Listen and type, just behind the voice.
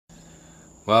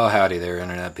Well, howdy there,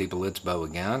 Internet people. It's Bo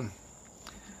again.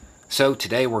 So,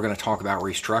 today we're going to talk about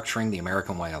restructuring the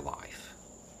American way of life.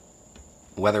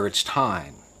 Whether it's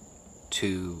time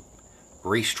to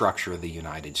restructure the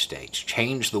United States,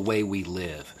 change the way we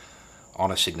live on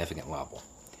a significant level.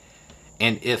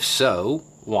 And if so,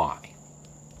 why?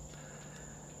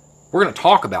 We're going to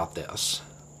talk about this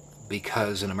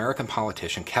because an American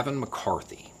politician, Kevin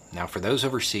McCarthy, now for those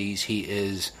overseas, he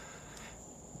is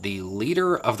the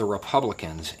leader of the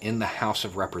Republicans in the House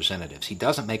of Representatives. He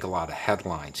doesn't make a lot of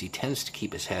headlines. He tends to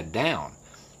keep his head down.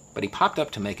 But he popped up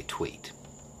to make a tweet.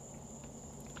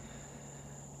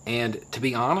 And to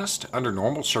be honest, under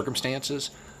normal circumstances,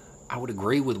 I would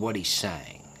agree with what he's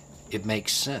saying. It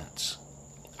makes sense.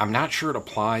 I'm not sure it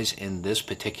applies in this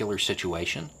particular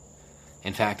situation.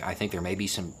 In fact, I think there may be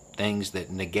some things that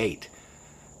negate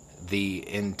the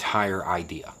entire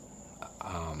idea.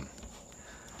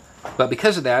 But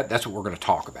because of that, that's what we're going to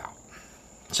talk about.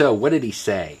 So, what did he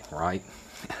say, right?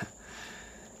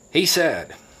 He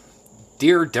said,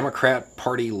 "Dear Democrat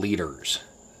Party leaders,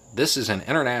 this is an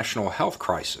international health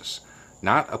crisis,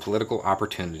 not a political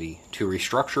opportunity to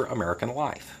restructure American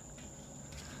life."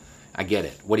 I get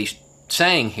it. What he's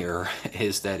saying here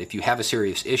is that if you have a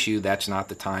serious issue, that's not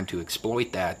the time to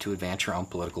exploit that to advance your own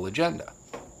political agenda.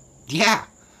 Yeah,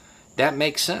 that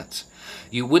makes sense.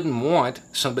 You wouldn't want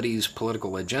somebody's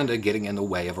political agenda getting in the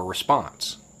way of a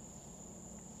response,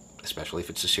 especially if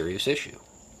it's a serious issue.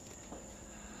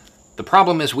 The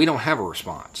problem is we don't have a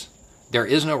response. There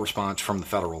is no response from the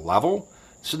federal level,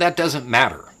 so that doesn't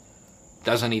matter.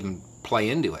 Doesn't even play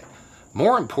into it.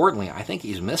 More importantly, I think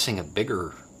he's missing a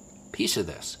bigger piece of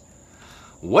this.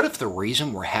 What if the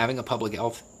reason we're having a public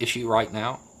health issue right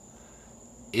now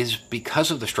is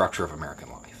because of the structure of American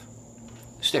life?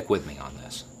 Stick with me on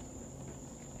this.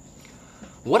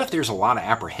 What if there's a lot of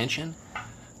apprehension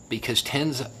because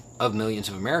tens of millions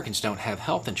of Americans don't have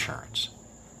health insurance?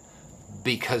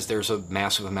 Because there's a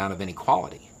massive amount of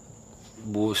inequality.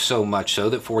 So much so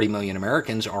that 40 million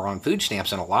Americans are on food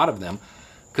stamps, and a lot of them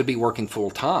could be working full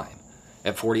time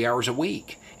at 40 hours a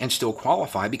week and still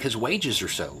qualify because wages are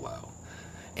so low.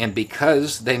 And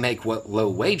because they make low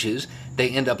wages, they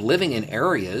end up living in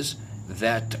areas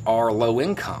that are low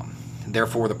income.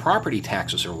 Therefore, the property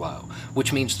taxes are low,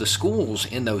 which means the schools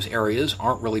in those areas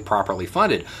aren't really properly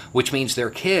funded, which means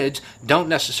their kids don't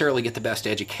necessarily get the best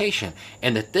education,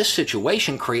 and that this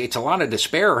situation creates a lot of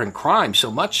despair and crime, so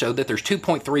much so that there's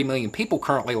 2.3 million people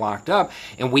currently locked up,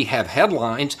 and we have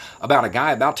headlines about a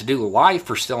guy about to do life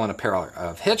for stealing a pair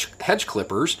of hedge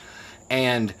clippers,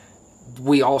 and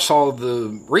we all saw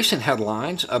the recent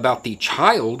headlines about the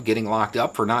child getting locked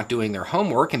up for not doing their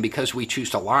homework, and because we choose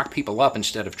to lock people up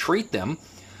instead of treat them,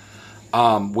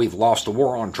 we've lost the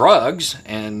war on drugs,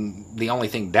 and the only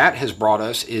thing that has brought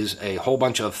us is a whole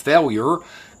bunch of failure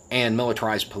and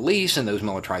militarized police, and those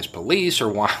militarized police are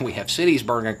why we have cities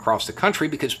burning across the country,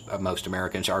 because most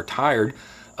Americans are tired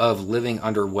of living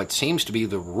under what seems to be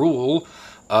the rule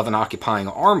of an occupying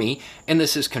army, and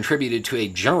this has contributed to a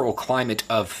general climate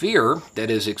of fear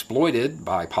that is exploited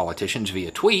by politicians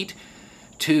via tweet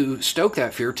to stoke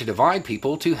that fear, to divide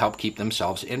people, to help keep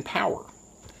themselves in power.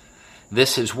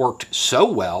 This has worked so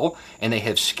well, and they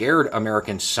have scared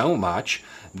Americans so much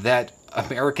that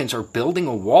Americans are building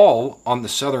a wall on the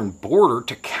southern border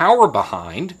to cower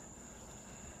behind,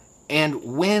 and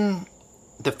when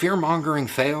the fear-mongering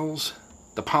fails,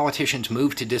 the politicians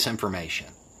move to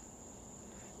disinformation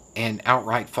and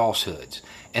outright falsehoods.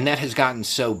 And that has gotten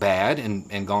so bad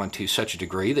and gone to such a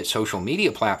degree that social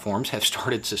media platforms have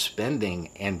started suspending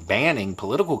and banning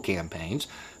political campaigns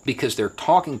because their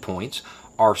talking points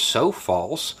are so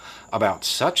false about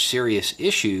such serious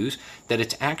issues that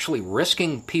it's actually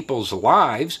risking people's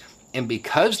lives. And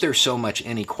because there's so much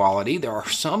inequality, there are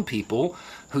some people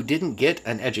who didn't get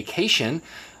an education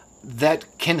that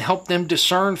can help them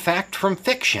discern fact from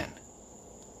fiction.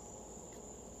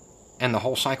 And the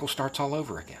whole cycle starts all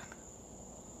over again.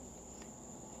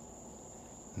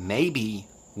 Maybe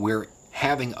we're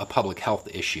having a public health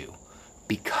issue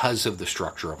because of the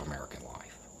structure of American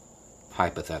life.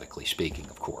 Hypothetically speaking,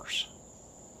 of course.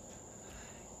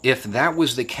 If that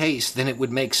was the case, then it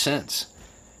would make sense.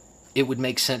 It would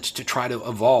make sense to try to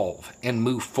evolve and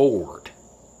move forward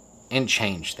and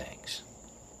change things.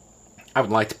 I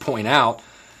would like to point out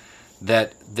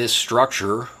that this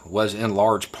structure was in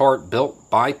large part built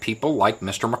by people like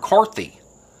Mr. McCarthy.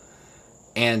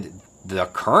 And the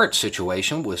current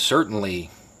situation was certainly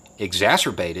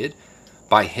exacerbated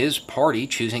by his party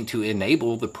choosing to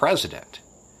enable the president,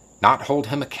 not hold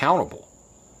him accountable,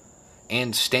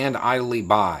 and stand idly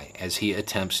by as he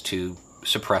attempts to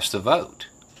suppress the vote.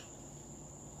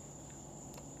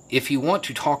 if you want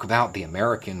to talk about the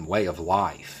American way of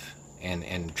life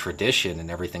and tradition and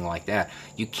everything like that,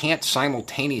 you can't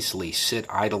simultaneously sit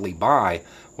idly by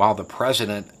while the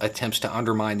president attempts to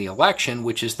undermine the election,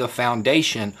 which is the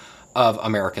foundation of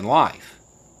American life.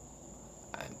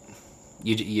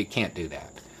 You can't do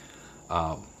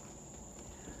that.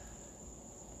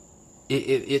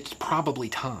 It's probably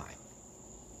time.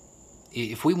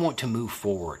 If we want to move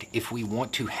forward, if we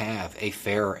want to have a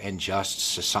fair and just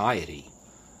society,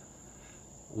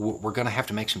 we're going to have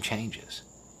to make some changes.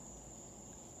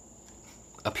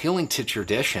 Appealing to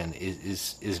tradition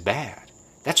is bad.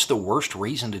 That's the worst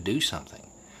reason to do something.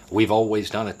 We've always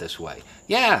done it this way.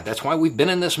 Yeah, that's why we've been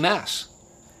in this mess.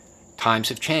 Times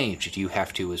have changed. You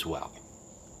have to as well.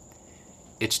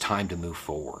 It's time to move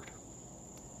forward.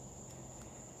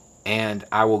 And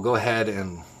I will go ahead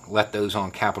and let those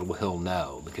on Capitol Hill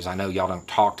know, because I know y'all don't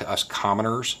talk to us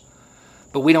commoners,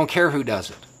 but we don't care who does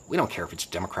it. We don't care if it's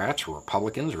Democrats or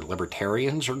Republicans or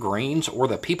Libertarians or Greens or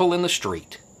the people in the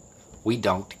street. We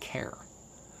don't care.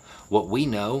 What we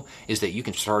know is that you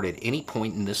can start at any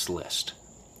point in this list,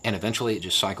 and eventually it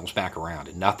just cycles back around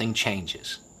and nothing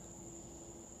changes.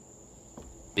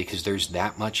 Because there's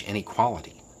that much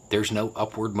inequality. There's no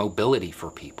upward mobility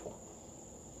for people.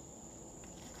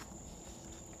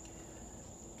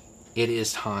 It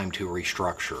is time to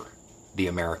restructure the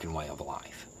American way of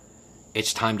life.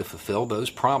 It's time to fulfill those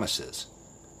promises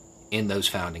in those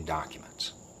founding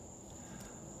documents.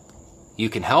 You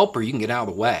can help or you can get out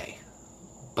of the way,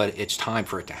 but it's time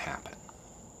for it to happen.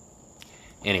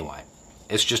 Anyway,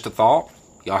 it's just a thought.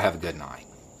 Y'all have a good night.